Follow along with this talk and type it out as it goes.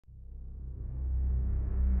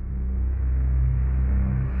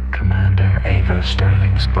Commander Ava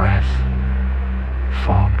Sterling's breath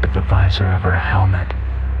fogged the visor of her helmet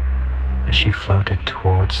as she floated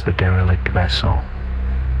towards the derelict vessel.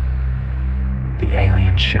 The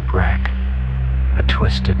alien shipwreck, a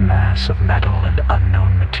twisted mass of metal and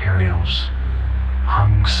unknown materials,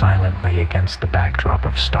 hung silently against the backdrop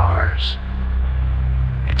of stars.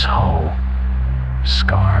 Its hull,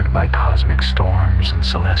 scarred by cosmic storms and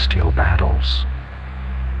celestial battles,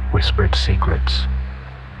 whispered secrets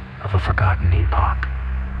of a forgotten epoch.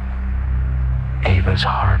 Ava's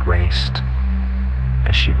heart raced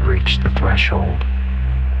as she reached the threshold,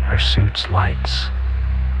 her suit's lights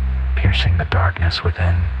piercing the darkness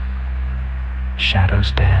within.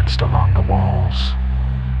 Shadows danced along the walls,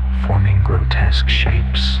 forming grotesque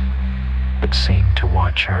shapes that seemed to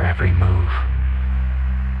watch her every move.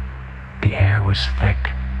 The air was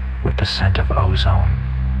thick with the scent of ozone,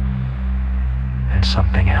 and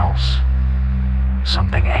something else,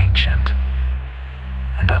 something ancient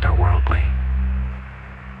and otherworldly.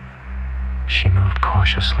 She moved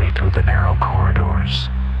cautiously through the narrow corridors,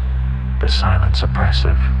 the silence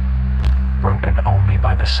oppressive, broken only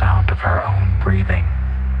by the sound of her own breathing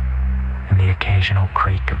and the occasional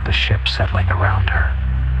creak of the ship settling around her.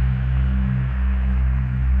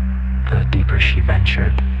 The deeper she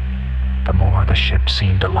ventured, the more the ship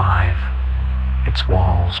seemed alive, its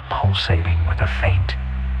walls pulsating with a faint,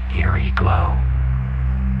 eerie glow.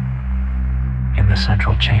 In the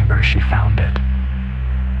central chamber she found it,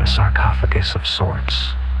 a sarcophagus of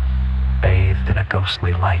sorts, bathed in a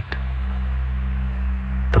ghostly light.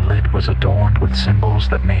 The lid was adorned with symbols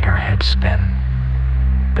that made her head spin,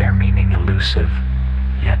 their meaning elusive,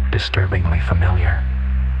 yet disturbingly familiar.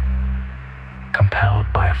 Compelled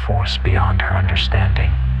by a force beyond her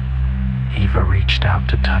understanding, Eva reached out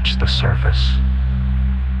to touch the surface.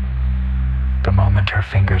 The moment her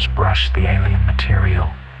fingers brushed the alien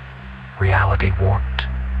material, reality warped.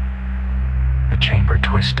 The chamber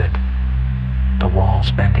twisted, the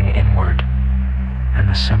walls bending inward, and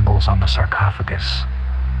the symbols on the sarcophagus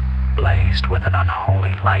blazed with an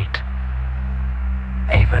unholy light.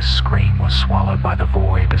 Ava's scream was swallowed by the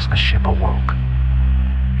void as the ship awoke,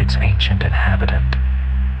 its ancient inhabitant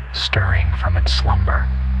stirring from its slumber.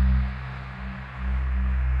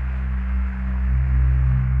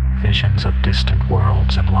 Visions of distant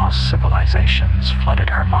worlds and lost civilizations flooded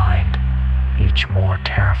her mind, each more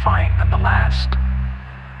terrifying than the last.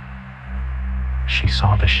 She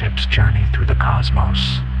saw the ship's journey through the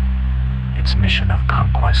cosmos, its mission of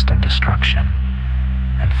conquest and destruction,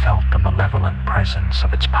 and felt the malevolent presence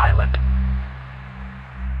of its pilot.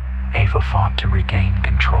 Ava fought to regain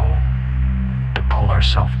control, to pull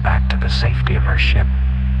herself back to the safety of her ship,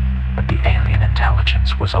 but the alien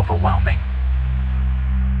intelligence was overwhelming.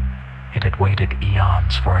 It had waited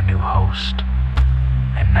eons for a new host,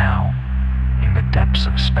 and now, in the depths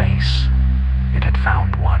of space, it had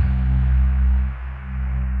found one.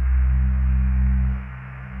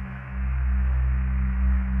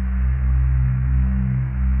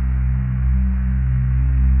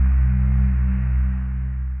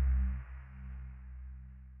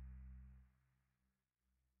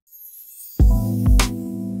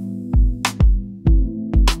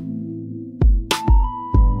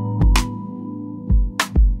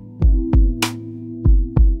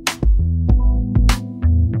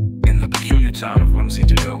 Town of Whimsy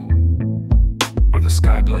Dill, where the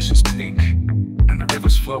sky blushes pink and the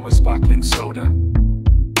river's flow is sparkling soda,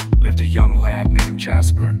 lived a young lad named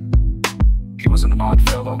Jasper. He was an odd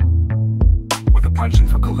fellow, with a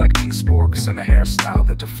penchant for collecting sporks and a hairstyle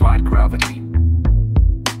that defied gravity.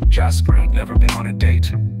 Jasper had never been on a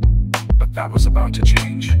date, but that was about to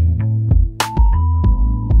change.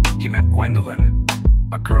 He met Gwendolyn,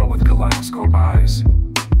 a girl with kaleidoscope eyes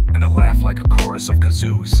and a laugh like a chorus of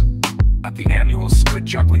kazoos. At the annual Squid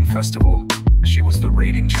Juggling Festival, she was the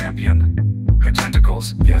reigning champion. Her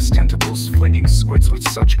tentacles, yes tentacles, flinging squids with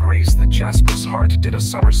such grace that Jasper's heart did a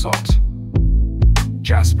somersault.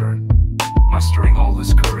 Jasper, mustering all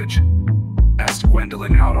his courage, asked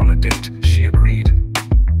Gwendolyn out on a date. She agreed,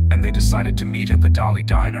 and they decided to meet at the Dolly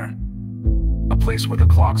Diner, a place where the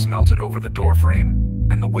clocks melted over the doorframe,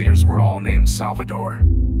 and the waiters were all named Salvador.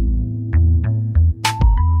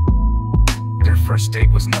 Their first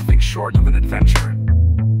date was nothing short of an adventure.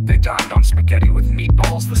 They dined on spaghetti with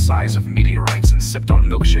meatballs the size of meteorites and sipped on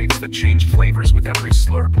milkshakes that changed flavors with every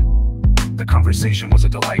slurp. The conversation was a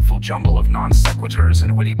delightful jumble of non sequiturs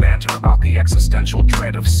and witty banter about the existential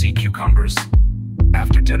dread of sea cucumbers.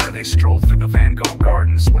 After dinner they strolled through the Van Gogh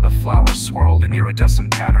gardens where the flowers swirled in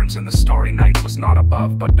iridescent patterns and the starry night was not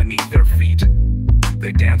above but beneath their feet.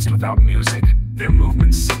 They danced without music, their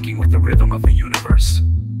movements syncing with the rhythm of the universe.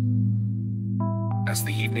 As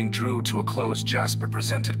the evening drew to a close, Jasper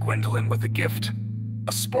presented Gwendolyn with a gift,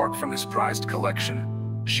 a spork from his prized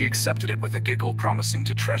collection. She accepted it with a giggle, promising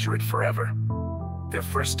to treasure it forever. Their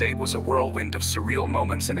first date was a whirlwind of surreal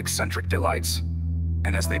moments and eccentric delights.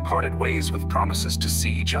 And as they parted ways with promises to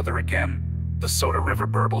see each other again, the Soda River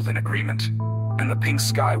burbled in agreement, and the pink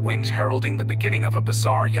sky winked, heralding the beginning of a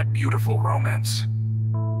bizarre yet beautiful romance.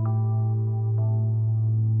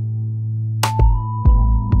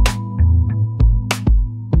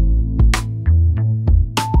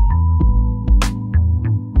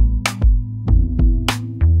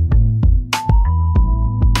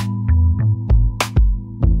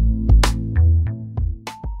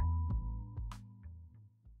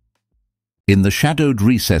 In the shadowed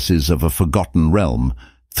recesses of a forgotten realm,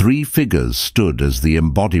 three figures stood as the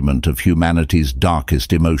embodiment of humanity's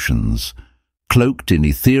darkest emotions. Cloaked in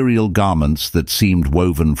ethereal garments that seemed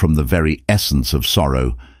woven from the very essence of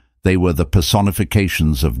sorrow, they were the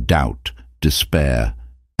personifications of doubt, despair,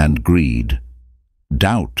 and greed.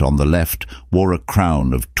 Doubt, on the left, wore a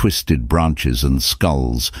crown of twisted branches and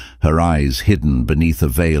skulls, her eyes hidden beneath a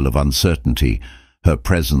veil of uncertainty. Her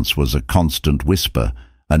presence was a constant whisper,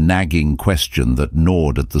 a nagging question that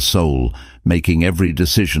gnawed at the soul, making every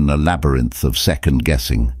decision a labyrinth of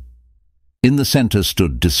second-guessing. In the center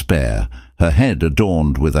stood Despair, her head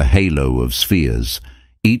adorned with a halo of spheres,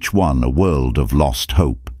 each one a world of lost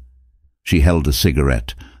hope. She held a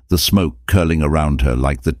cigarette, the smoke curling around her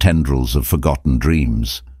like the tendrils of forgotten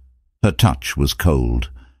dreams. Her touch was cold,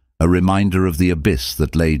 a reminder of the abyss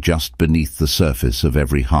that lay just beneath the surface of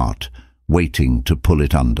every heart, waiting to pull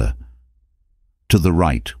it under. To the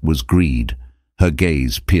right was Greed, her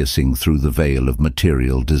gaze piercing through the veil of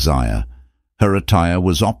material desire. Her attire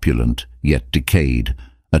was opulent, yet decayed,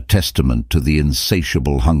 a testament to the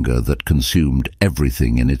insatiable hunger that consumed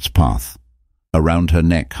everything in its path. Around her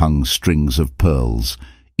neck hung strings of pearls,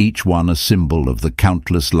 each one a symbol of the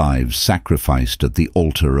countless lives sacrificed at the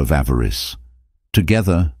altar of avarice.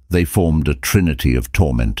 Together they formed a trinity of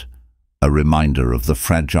torment, a reminder of the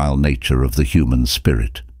fragile nature of the human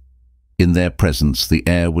spirit. In their presence the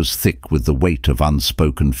air was thick with the weight of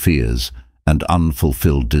unspoken fears and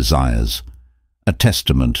unfulfilled desires, a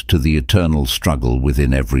testament to the eternal struggle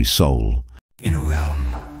within every soul. In a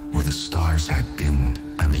realm where the stars had dimmed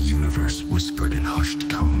and the universe whispered in hushed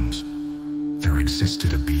tones, there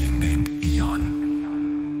existed a being named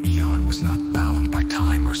Eon. Eon was not bound by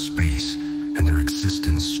time or space, and their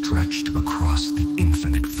existence stretched across the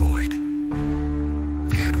infinite void.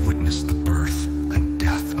 They had witnessed the birth and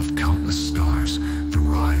death of countless stars, the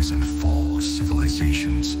rise and fall of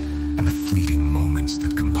civilizations, and the fleeting moments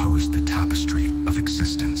that composed the tapestry of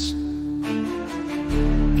existence.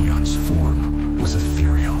 Eon's form was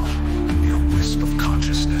ethereal, a mere wisp of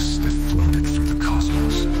consciousness that floated through the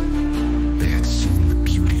cosmos. They had seen the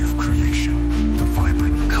beauty of creation, the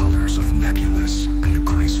vibrant colors of nebulas, and the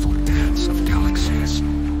graceful dance of galaxies.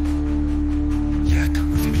 Yet,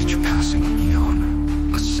 with each passing eon,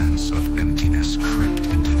 a sense of emptiness crept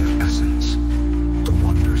into their essence. The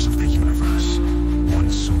wonders of the universe,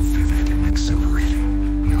 once so vivid and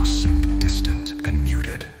exhilarating, now seemed distant and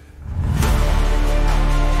muted.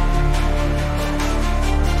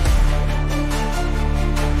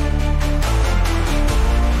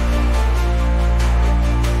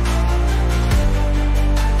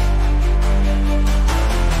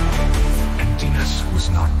 Emptiness was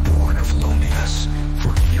not born of loneliness,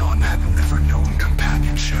 for Eon had never known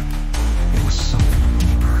companionship. It was something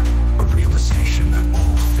deeper, a realization that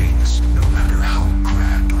all things, no matter how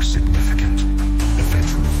grand or significant,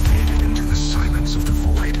 eventually faded into the silence of the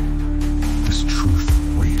void. This truth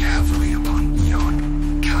weighed heavily upon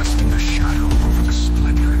Eon, casting a shadow over the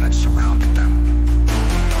splendor that surrounded them.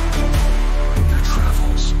 In their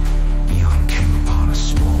travels, Eon came upon a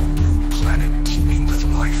small blue planet teeming with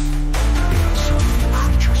life. They observed the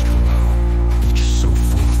creatures below, each so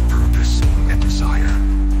full of purpose and desire.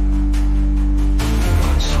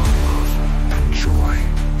 Eon saw love and joy,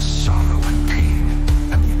 sorrow and pain,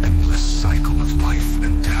 and the endless cycle of life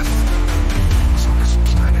and death. Beings on this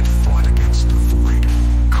planet fought against the void,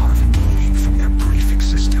 carving meaning from their brief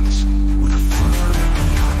existence with a fervor that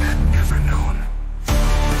Eon had never known.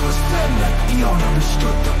 It was then that Eon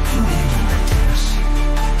understood the beauty of emptiness.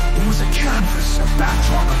 It was a canvas, a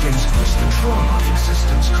backdrop against which the drama of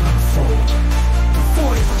existence could unfold. The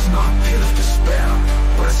void was not a pit of despair,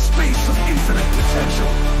 but a space of infinite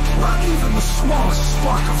potential, where even the smallest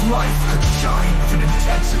spark of life could shine with an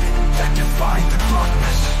intensity that defied the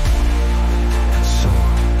darkness. And so,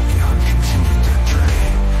 Eon continued their journey,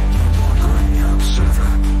 no longer a mere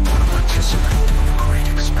observer, but a participant in the great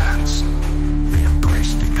expanse. They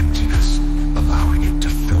embraced the emptiness, allowing it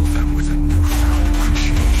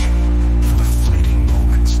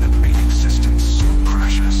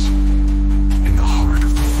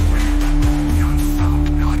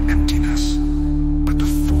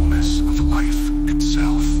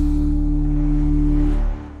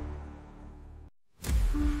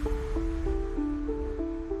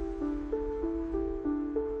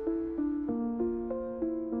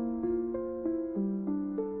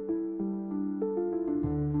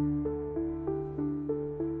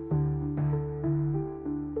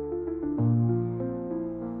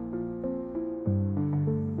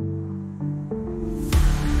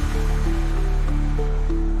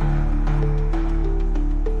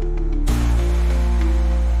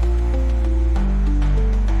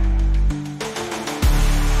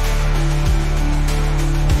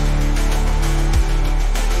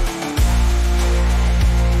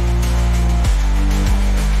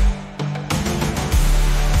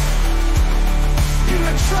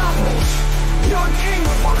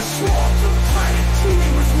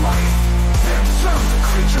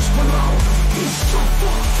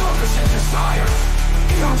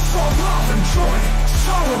of love and joy,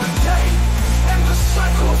 sorrow and pain, and the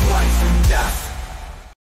cycle of life and death.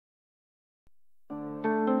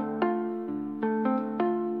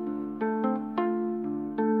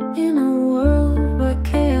 In a world where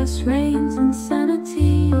chaos reigns,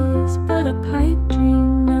 insanity is but a pipe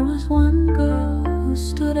dream, there was one girl who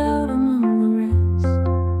stood out among the rest.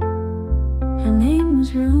 Her name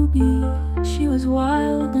was Ruby. She was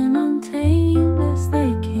wild and untamed as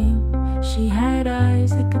they came. She had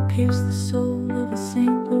eyes that could pierce the soul of a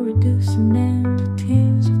saint, or reduce a man to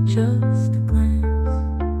tears with just a glance.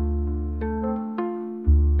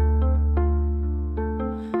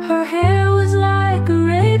 Her hair was like a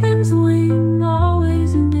raven's wing,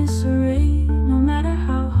 always in disarray, no matter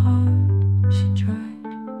how hard she tried.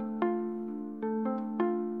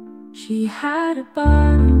 She had a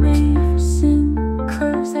body made for sin,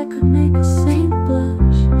 curves that could make a saint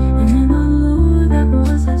blush, and an allure that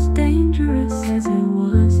was as dangerous as it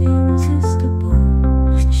was irresistible.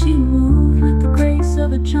 She moved with the grace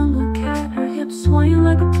of a jungle cat, her hips swaying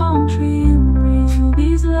like a palm tree in the breeze.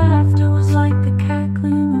 Ruby's laughter was like the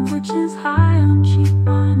cackling of witches high on cheap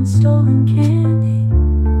wine and stolen candy.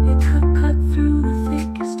 It could cut through the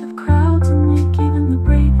thickest of crowds and make even the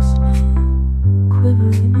bravest man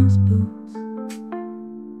quiver in his boots.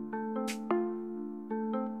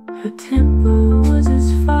 Her temper was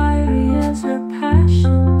as fiery as her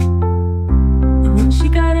passion, and when she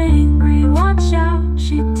got angry, watch out,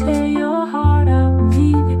 she'd tear your heart out and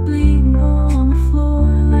leave it bleeding all on the floor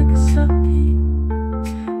like a sucky.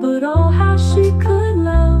 But oh, how she could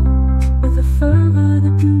love, with a fervor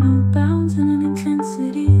that knew no bounds and an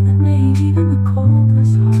intensity that made even the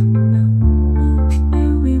coldest heart melt.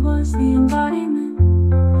 Ruby was the embodiment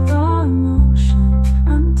of raw emotion,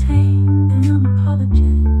 untamed and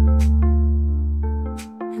unapologetic.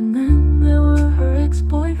 And then there were her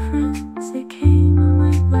ex-boyfriends. They came and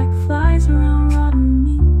went like flies around rotten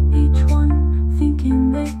meat, each one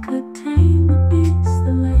thinking they could tame the beast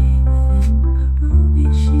that lay within. But Ruby,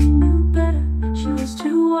 she knew better. She was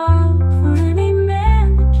too wild for any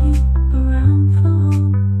man to keep around for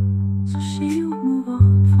long. So she would move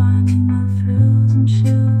on, finding new thrills and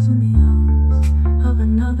chills in the arms of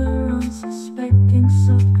another unsuspecting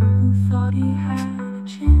sucker who thought he had a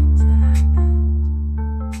chance at it.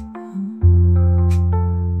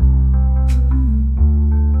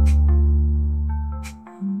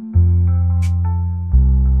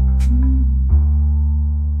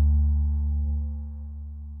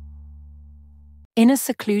 In a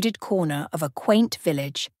secluded corner of a quaint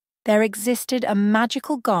village, there existed a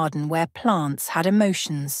magical garden where plants had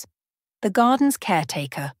emotions. The garden's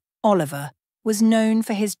caretaker, Oliver, was known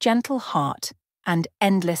for his gentle heart and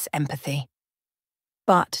endless empathy.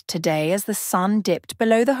 But today, as the sun dipped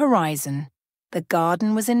below the horizon, the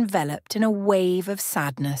garden was enveloped in a wave of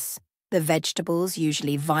sadness. The vegetables,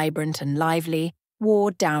 usually vibrant and lively,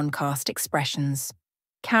 wore downcast expressions.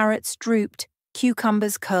 Carrots drooped,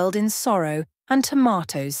 cucumbers curled in sorrow, and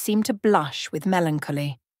tomatoes seemed to blush with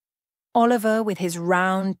melancholy. Oliver, with his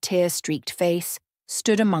round, tear-streaked face,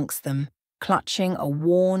 stood amongst them, clutching a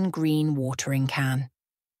worn green watering can.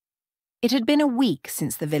 It had been a week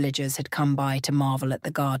since the villagers had come by to marvel at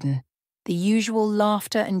the garden. The usual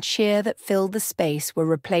laughter and cheer that filled the space were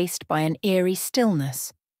replaced by an eerie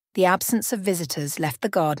stillness. The absence of visitors left the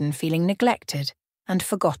garden feeling neglected and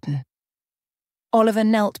forgotten. Oliver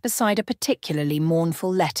knelt beside a particularly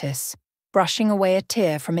mournful lettuce, brushing away a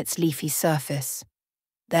tear from its leafy surface.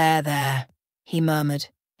 There, he murmured,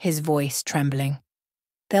 his voice trembling.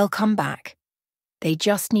 They'll come back. They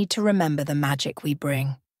just need to remember the magic we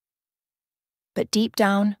bring. But deep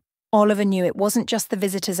down, Oliver knew it wasn't just the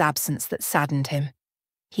visitor's absence that saddened him.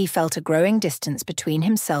 He felt a growing distance between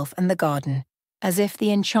himself and the garden, as if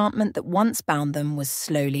the enchantment that once bound them was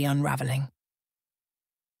slowly unraveling.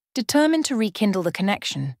 Determined to rekindle the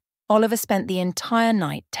connection, Oliver spent the entire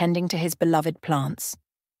night tending to his beloved plants.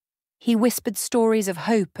 He whispered stories of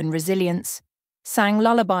hope and resilience, sang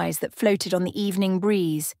lullabies that floated on the evening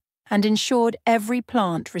breeze, and ensured every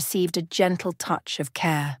plant received a gentle touch of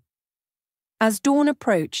care. As dawn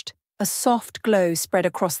approached, a soft glow spread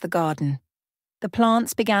across the garden. The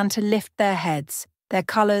plants began to lift their heads, their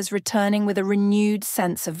colours returning with a renewed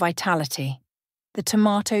sense of vitality. The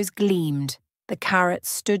tomatoes gleamed, the carrots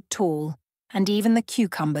stood tall, and even the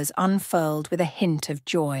cucumbers unfurled with a hint of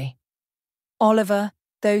joy. Oliver,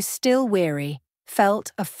 though still weary,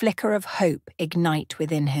 felt a flicker of hope ignite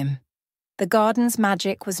within him. The garden's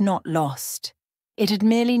magic was not lost. It had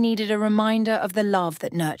merely needed a reminder of the love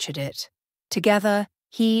that nurtured it. Together,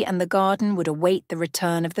 he and the garden would await the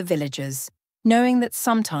return of the villagers, knowing that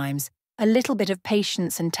sometimes a little bit of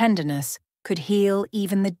patience and tenderness could heal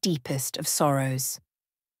even the deepest of sorrows.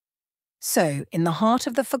 So, in the heart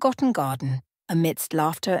of the forgotten garden, amidst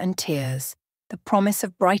laughter and tears, the promise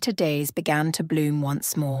of brighter days began to bloom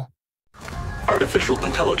once more. Artificial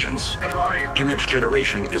intelligence, image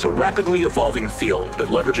generation, is a rapidly evolving field that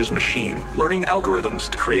leverages machine learning algorithms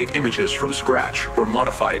to create images from scratch or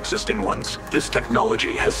modify existing ones. This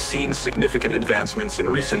technology has seen significant advancements in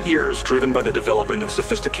recent years, driven by the development of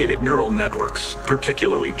sophisticated neural networks,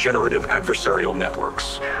 particularly generative adversarial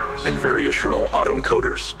networks, and variational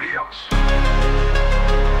autoencoders.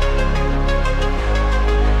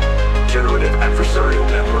 Generative adversarial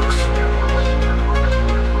networks.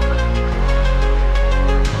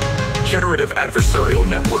 Generative adversarial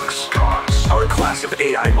networks are a class of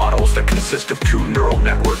AI models that consist of two neural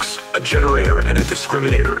networks, a generator and a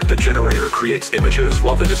discriminator. The generator creates images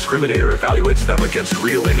while the discriminator evaluates them against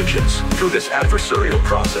real images. Through this adversarial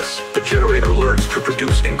process, the generator learns to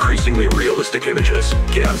produce increasingly realistic images.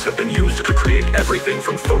 GANs have been used to create everything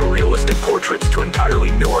from photorealistic portraits to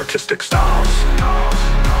entirely new artistic styles.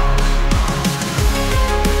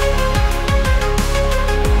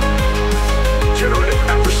 Generative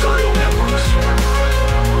adversarial networks.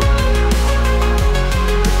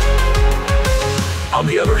 On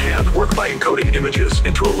the other hand, work by encoding images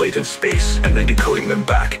into a latent space and then decoding them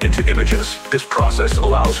back into images. This process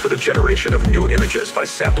allows for the generation of new images by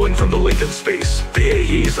sampling from the latent space. The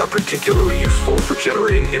AEs are particularly useful for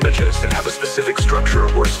generating images that have a specific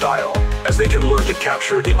structure or style, as they can learn to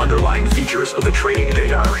capture the underlying features of the training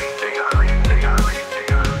data.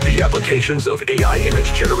 The applications of AI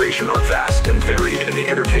image generation are vast and varied in the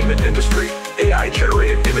entertainment industry.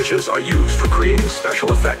 AI-generated images are used for creating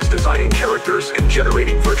special effects, designing characters, and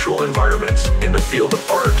generating virtual environments. In the field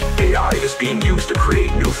of art, AI is being used to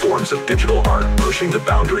create new forms of digital art, pushing the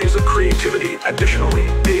boundaries of creativity. Additionally,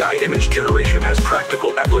 AI image generation has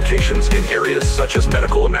practical applications in areas such as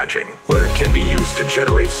medical imaging, where it can be used to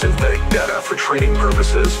generate synthetic data for training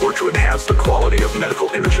purposes or to enhance the quality of medical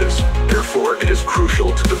images. Therefore, it is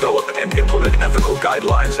crucial to develop and implement ethical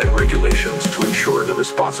guidelines and regulations to ensure the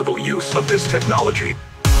responsible use of this technology.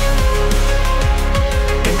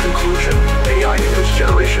 In conclusion, AI image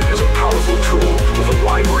generation is a powerful tool with a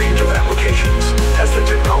wide range of applications. As the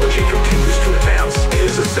technology continues to advance, it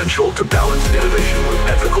is essential to balance innovation with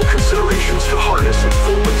ethical considerations to harness its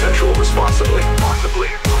full potential responsibly.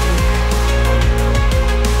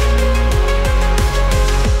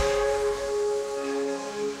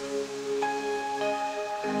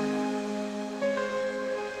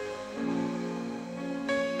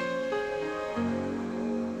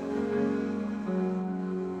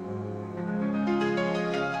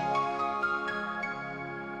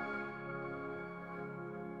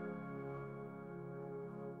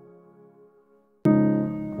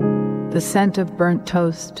 The scent of burnt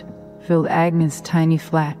toast filled Agnes' tiny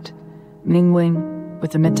flat, mingling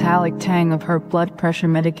with the metallic tang of her blood pressure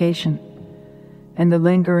medication and the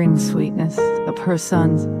lingering sweetness of her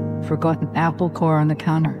son's forgotten apple core on the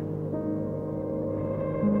counter.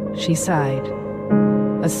 She sighed,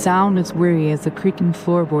 a sound as weary as the creaking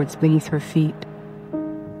floorboards beneath her feet.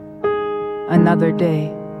 Another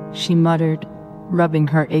day, she muttered, rubbing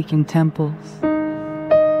her aching temples.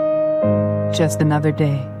 Just another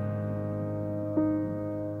day.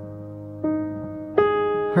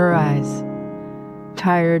 Her eyes,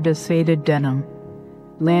 tired as faded denim,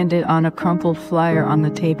 landed on a crumpled flyer on the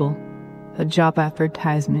table, a job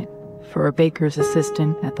advertisement for a baker's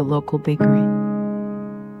assistant at the local bakery.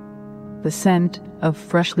 The scent of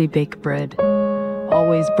freshly baked bread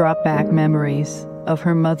always brought back memories of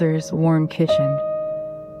her mother's warm kitchen,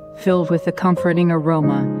 filled with the comforting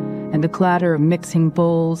aroma and the clatter of mixing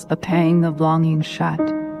bowls. A pang of longing shot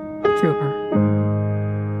through her.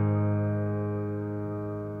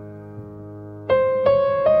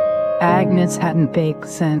 Agnes hadn't baked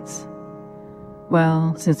since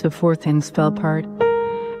before things fell apart.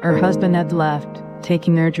 Her husband had left,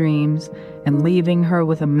 taking their dreams and leaving her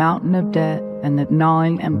with a mountain of debt and a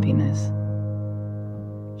gnawing emptiness.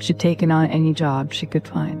 She'd taken on any job she could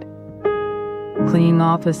find. Cleaning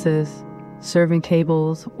offices, serving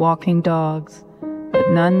tables, walking dogs, but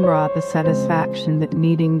none brought the satisfaction that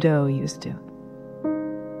kneading dough used to.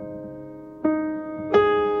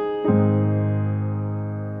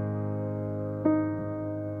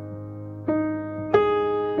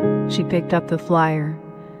 She picked up the flyer,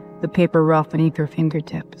 the paper rough beneath her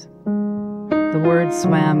fingertips. The words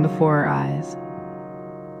swam before her eyes.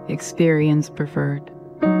 Experience preferred.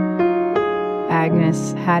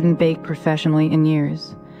 Agnes hadn't baked professionally in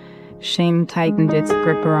years. Shame tightened its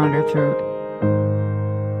grip around her throat.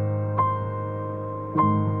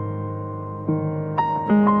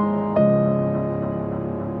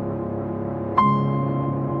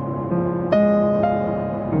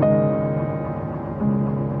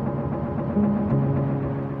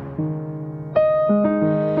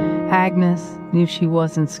 Agnes knew she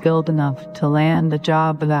wasn't skilled enough to land a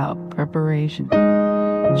job without preparation.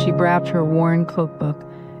 She grabbed her worn cookbook,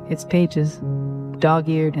 its pages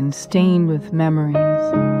dog-eared and stained with memories.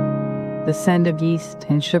 The scent of yeast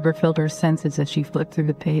and sugar filled her senses as she flipped through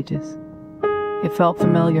the pages. It felt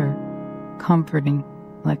familiar, comforting,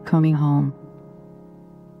 like coming home.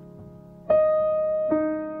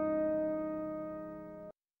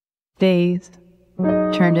 Days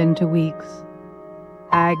turned into weeks.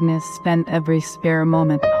 Agnes spent every spare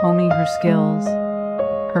moment honing her skills.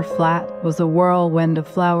 Her flat was a whirlwind of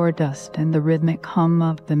flour dust and the rhythmic hum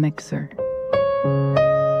of the mixer.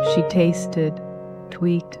 She tasted,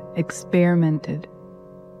 tweaked, experimented.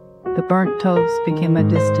 The burnt toast became a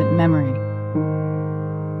distant memory,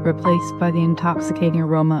 replaced by the intoxicating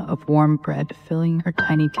aroma of warm bread filling her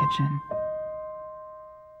tiny kitchen.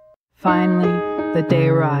 Finally, the day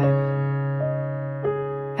arrived.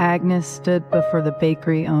 Agnes stood before the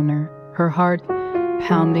bakery owner, her heart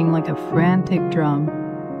pounding like a frantic drum.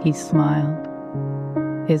 He smiled,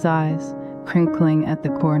 his eyes crinkling at the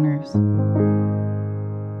corners.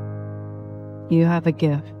 You have a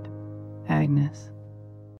gift, Agnes.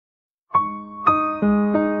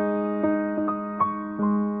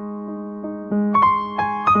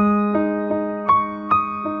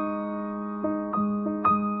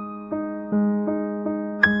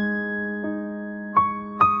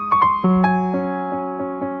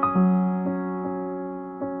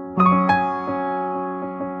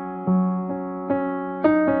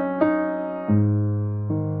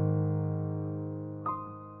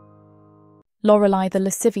 Lorelei the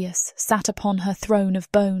lascivious sat upon her throne of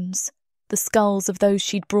bones, the skulls of those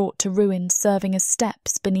she'd brought to ruin serving as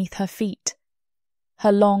steps beneath her feet.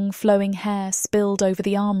 Her long, flowing hair spilled over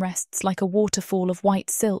the armrests like a waterfall of white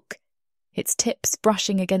silk, its tips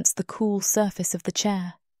brushing against the cool surface of the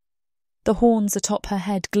chair. The horns atop her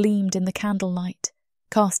head gleamed in the candlelight,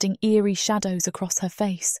 casting eerie shadows across her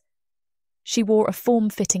face. She wore a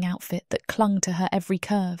form-fitting outfit that clung to her every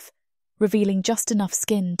curve, revealing just enough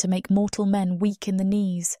skin to make mortal men weak in the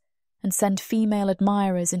knees and send female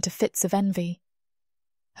admirers into fits of envy.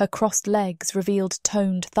 Her crossed legs revealed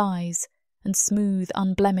toned thighs and smooth,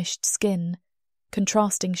 unblemished skin,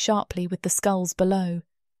 contrasting sharply with the skulls below.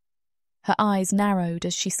 Her eyes narrowed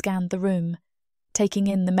as she scanned the room, taking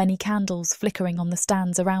in the many candles flickering on the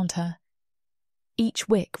stands around her. Each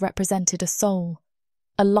wick represented a soul,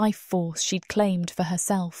 a life force she'd claimed for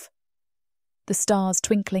herself. The stars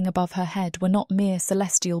twinkling above her head were not mere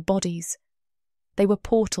celestial bodies. They were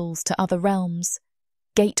portals to other realms,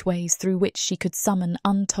 gateways through which she could summon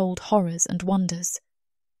untold horrors and wonders.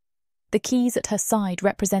 The keys at her side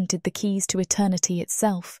represented the keys to eternity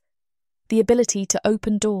itself, the ability to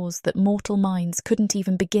open doors that mortal minds couldn't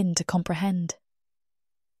even begin to comprehend.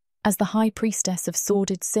 As the high priestess of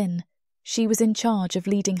sordid sin, she was in charge of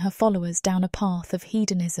leading her followers down a path of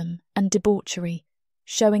hedonism and debauchery,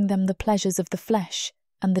 showing them the pleasures of the flesh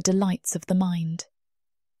and the delights of the mind.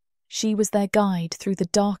 She was their guide through the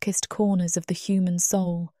darkest corners of the human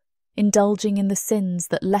soul, indulging in the sins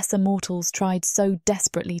that lesser mortals tried so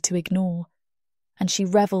desperately to ignore, and she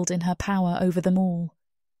revelled in her power over them all.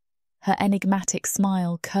 Her enigmatic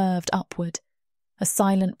smile curved upward, a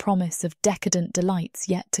silent promise of decadent delights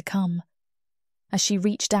yet to come. As she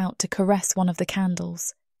reached out to caress one of the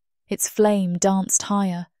candles, its flame danced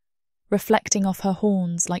higher, reflecting off her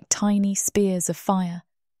horns like tiny spears of fire.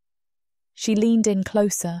 She leaned in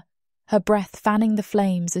closer, her breath fanning the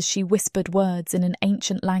flames as she whispered words in an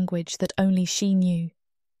ancient language that only she knew.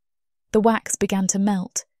 The wax began to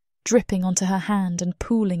melt, dripping onto her hand and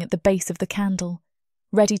pooling at the base of the candle,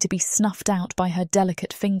 ready to be snuffed out by her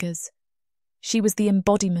delicate fingers. She was the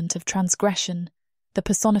embodiment of transgression, the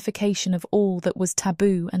personification of all that was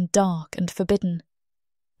taboo and dark and forbidden,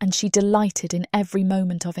 and she delighted in every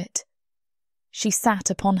moment of it. She sat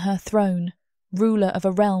upon her throne, ruler of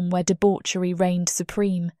a realm where debauchery reigned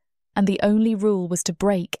supreme, and the only rule was to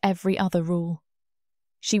break every other rule.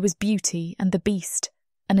 She was Beauty and the Beast,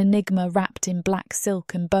 an enigma wrapped in black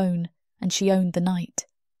silk and bone, and she owned the night.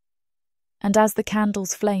 And as the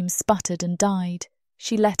candle's flame sputtered and died,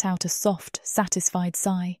 she let out a soft, satisfied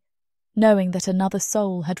sigh, knowing that another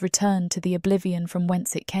soul had returned to the oblivion from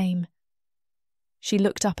whence it came. She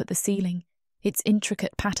looked up at the ceiling, its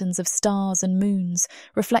intricate patterns of stars and moons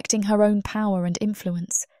reflecting her own power and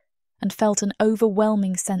influence, and felt an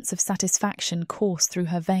overwhelming sense of satisfaction course through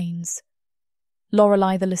her veins.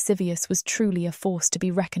 Lorelei the lascivious was truly a force to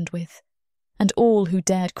be reckoned with, and all who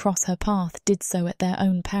dared cross her path did so at their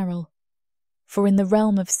own peril. For in the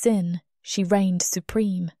realm of sin, she reigned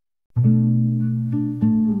supreme.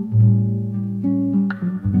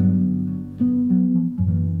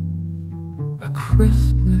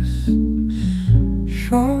 crispness,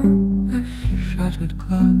 sharp as shattered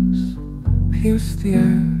glass, pierced the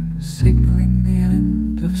air, signaling the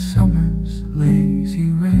end of summer's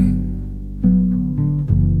lazy rain.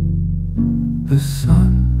 The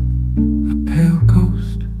sun, a pale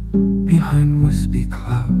ghost, behind wispy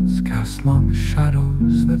clouds, cast long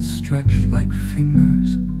shadows that stretched like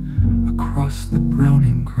fingers across the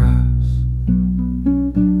browning grass.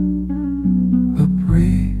 A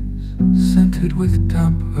breeze, scented with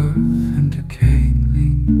damp earth and decaying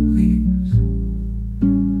leaves,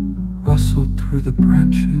 rustled through the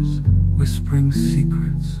branches, whispering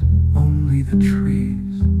secrets only the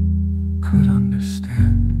trees could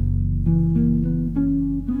understand.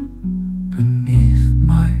 Beneath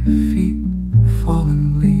my feet,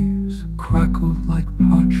 fallen leaves crackled like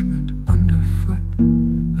parchment underfoot,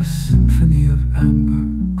 a symphony of amber,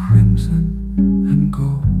 crimson, and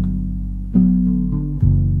gold.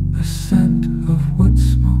 The scent of wood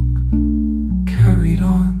smoke carried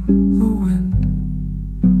on the wind,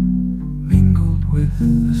 mingled with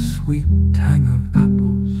the sweet tang of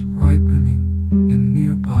apples ripening in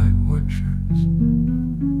nearby orchards.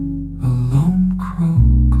 A lone crow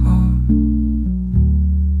cawed,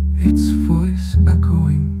 its voice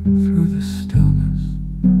echoing through the stillness,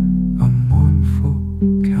 a mournful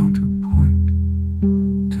counterpoint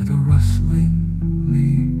to the rustling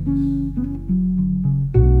leaves.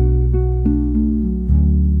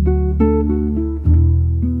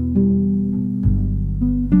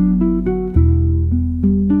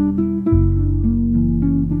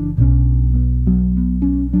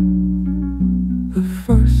 The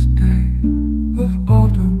first day of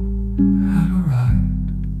autumn had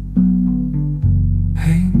arrived,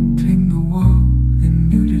 painting the world in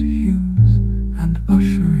muted hues and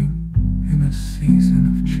ushering in a season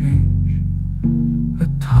of change, a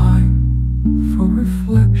time for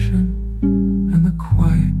reflection and the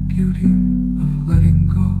quiet beauty of letting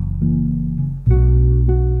go.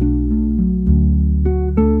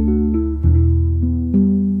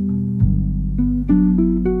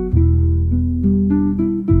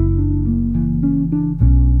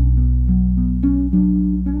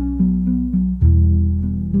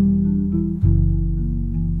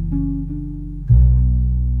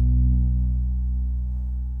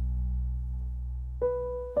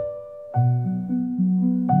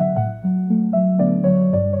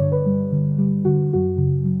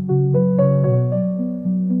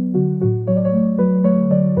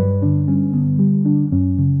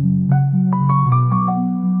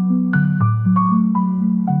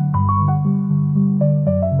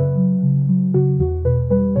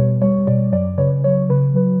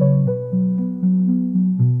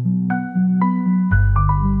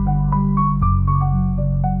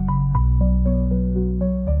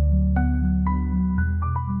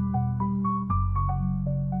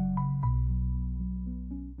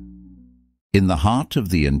 In the heart of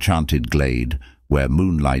the enchanted glade, where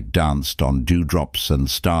moonlight danced on dewdrops and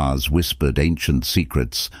stars whispered ancient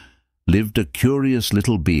secrets, lived a curious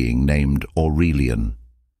little being named Aurelian.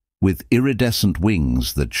 With iridescent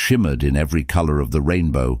wings that shimmered in every color of the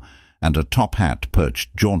rainbow and a top hat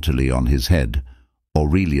perched jauntily on his head,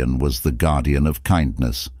 Aurelian was the guardian of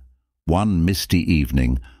kindness. One misty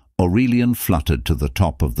evening, Aurelian fluttered to the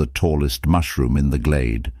top of the tallest mushroom in the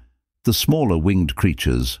glade. The smaller winged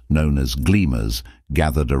creatures, known as gleamers,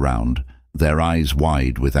 gathered around, their eyes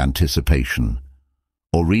wide with anticipation.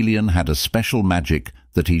 Aurelian had a special magic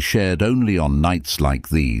that he shared only on nights like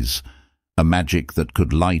these, a magic that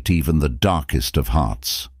could light even the darkest of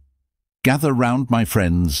hearts. "Gather round, my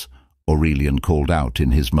friends," Aurelian called out in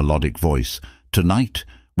his melodic voice. "Tonight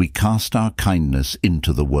we cast our kindness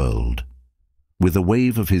into the world." With a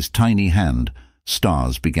wave of his tiny hand,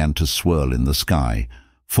 stars began to swirl in the sky,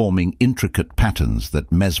 forming intricate patterns that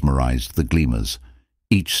mesmerized the gleamers.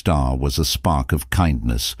 Each star was a spark of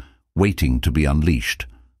kindness, waiting to be unleashed.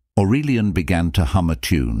 Aurelian began to hum a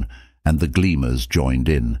tune, and the gleamers joined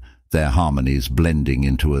in, their harmonies blending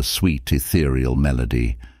into a sweet, ethereal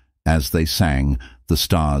melody. As they sang, the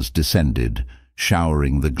stars descended,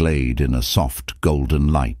 showering the glade in a soft, golden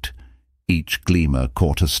light. Each gleamer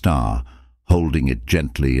caught a star, holding it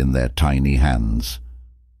gently in their tiny hands.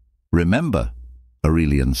 "Remember,"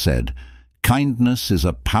 Aurelian said, "kindness is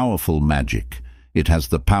a powerful magic. It has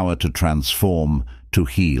the power to transform, to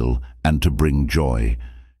heal, and to bring joy.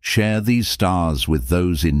 Share these stars with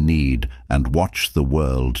those in need and watch the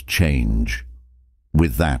world change."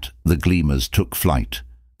 With that, the gleamers took flight,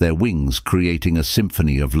 their wings creating a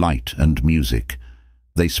symphony of light and music.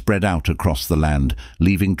 They spread out across the land,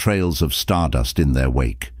 leaving trails of stardust in their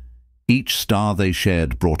wake. Each star they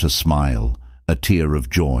shared brought a smile, a tear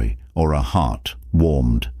of joy, or a heart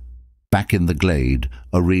warmed. Back in the glade,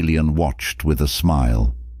 Aurelian watched with a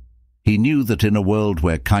smile. He knew that in a world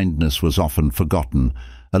where kindness was often forgotten,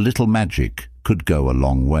 a little magic could go a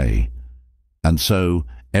long way. And so,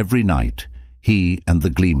 every night, he and the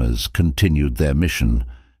Gleamers continued their mission,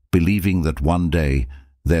 believing that one day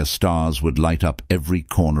their stars would light up every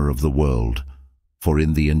corner of the world. For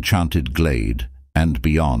in the enchanted glade, and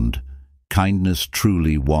beyond, kindness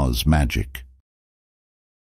truly was magic.